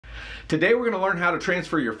Today we're going to learn how to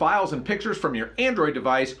transfer your files and pictures from your Android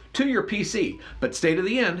device to your PC. But stay to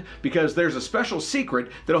the end because there's a special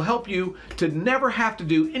secret that'll help you to never have to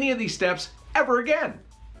do any of these steps ever again.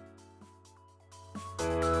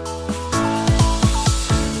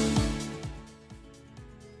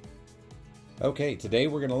 Okay, today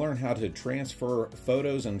we're going to learn how to transfer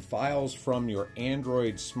photos and files from your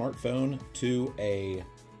Android smartphone to a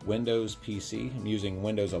Windows PC. I'm using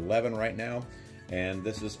Windows 11 right now, and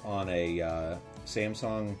this is on a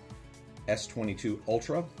Samsung S22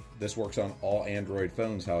 Ultra. This works on all Android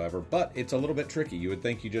phones, however, but it's a little bit tricky. You would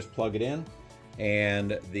think you just plug it in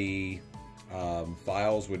and the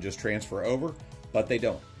files would just transfer over, but they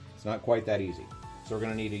don't. It's not quite that easy. So we're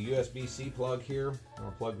going to need a USB-C plug here. I'm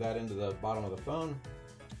going to plug that into the bottom of the phone,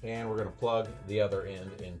 and we're going to plug the other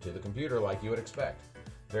end into the computer like you would expect.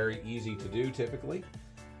 Very easy to do typically.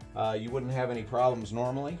 You wouldn't have any problems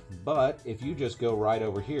normally, but if you just go right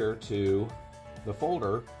over here to the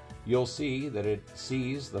folder, you'll see that it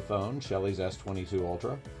sees the phone, Shelly's S22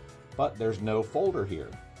 Ultra, but there's no folder here.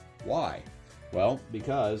 Why? Well,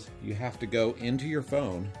 because you have to go into your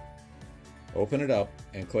phone, open it up,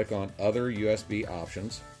 and click on Other USB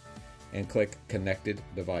Options, and click Connected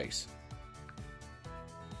Device.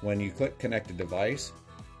 When you click Connected Device,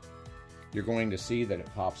 you're going to see that it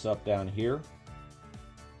pops up down here.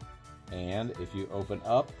 And if you open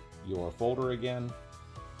up your folder again,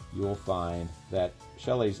 you will find that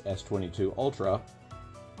Shelly's S22 Ultra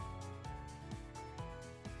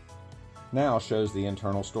now shows the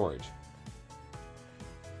internal storage.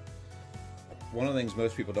 One of the things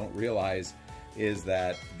most people don't realize is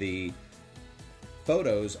that the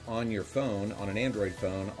photos on your phone, on an Android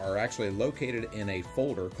phone, are actually located in a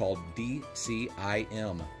folder called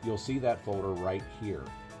DCIM. You'll see that folder right here.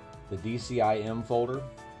 The DCIM folder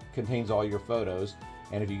contains all your photos,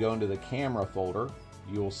 and if you go into the camera folder,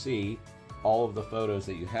 you'll see all of the photos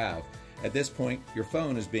that you have. At this point, your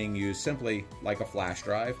phone is being used simply like a flash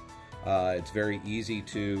drive. It's very easy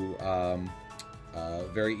to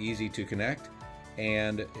connect,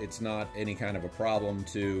 and it's not any kind of a problem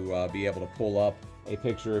to be able to pull up a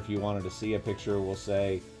picture. If you wanted to see a picture, we'll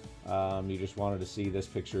say you just wanted to see this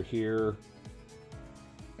picture here.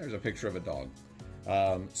 There's a picture of a dog.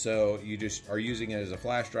 So you just are using it as a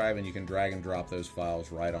flash drive, and you can drag and drop those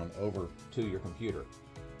files right on over to your computer.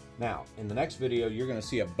 Now, in the next video, you're going to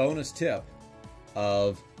see a bonus tip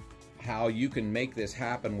of how you can make this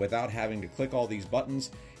happen without having to click all these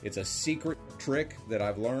buttons. It's a secret trick that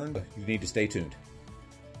I've learned. You need to stay tuned.